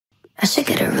I should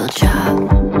get a real job,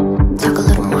 talk a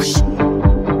little more shit,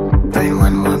 burn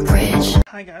one more bridge.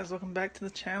 Hi guys, welcome back to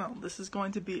the channel. This is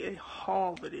going to be a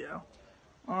haul video.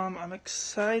 I'm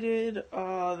excited.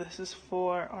 This is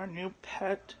for our new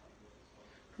pet,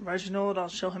 Reginald. I'll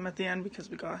show him at the end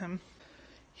because we got him.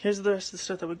 Here's the rest of the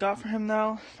stuff that we got for him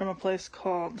now, from a place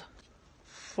called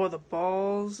For the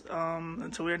Balls.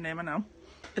 It's a weird name, I know.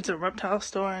 It's a reptile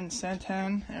store in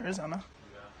Santan, Arizona.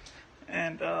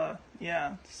 And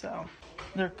yeah, so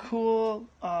they're cool,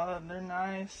 they're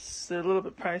nice, they're a little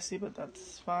bit pricey, but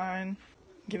that's fine.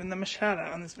 Giving them a shout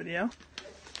out on this video.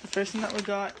 The first thing that we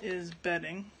got is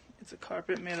bedding. It's a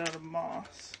carpet made out of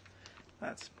moss.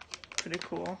 That's pretty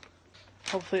cool.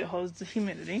 Hopefully it holds the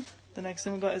humidity. The next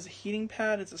thing we got is a heating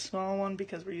pad. It's a small one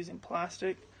because we're using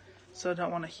plastic, so I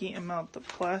don't want to heat and melt the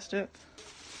plastic.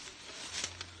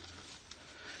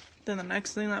 Then the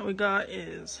next thing that we got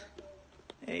is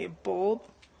a bulb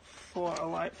for a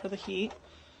light for the heat.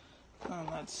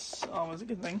 That's always a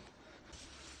good thing.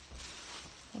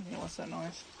 What's that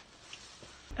noise?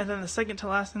 And then the second to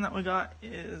last thing that we got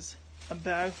is a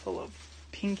bag full of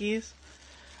pinkies.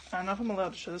 I don't know if I'm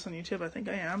allowed to show this on YouTube. I think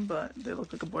I am, but they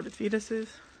look like aborted fetuses.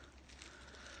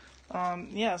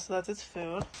 Yeah, so that's its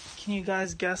food. Can you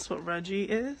guys guess what Reggie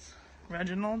is?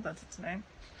 Reginald, that's its name.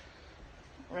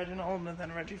 Reginald, and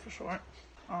then Reggie for short.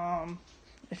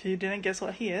 If you didn't guess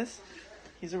what he is,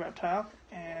 he's a reptile,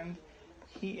 and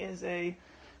he is a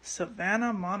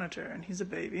Savannah monitor, and he's a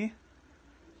baby.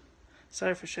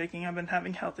 Sorry for shaking, I've been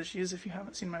having health issues if you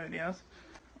haven't seen my videos.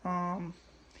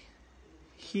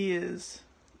 He is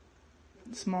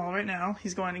small right now.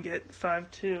 He's going to get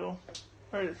 5'2",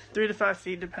 or 3 to 5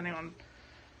 feet depending on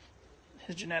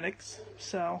his genetics.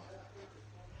 So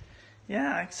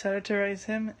yeah, excited to raise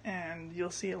him, and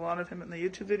you'll see a lot of him in the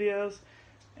YouTube videos,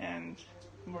 and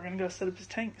we're gonna go set up his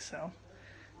tank, so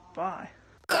bye.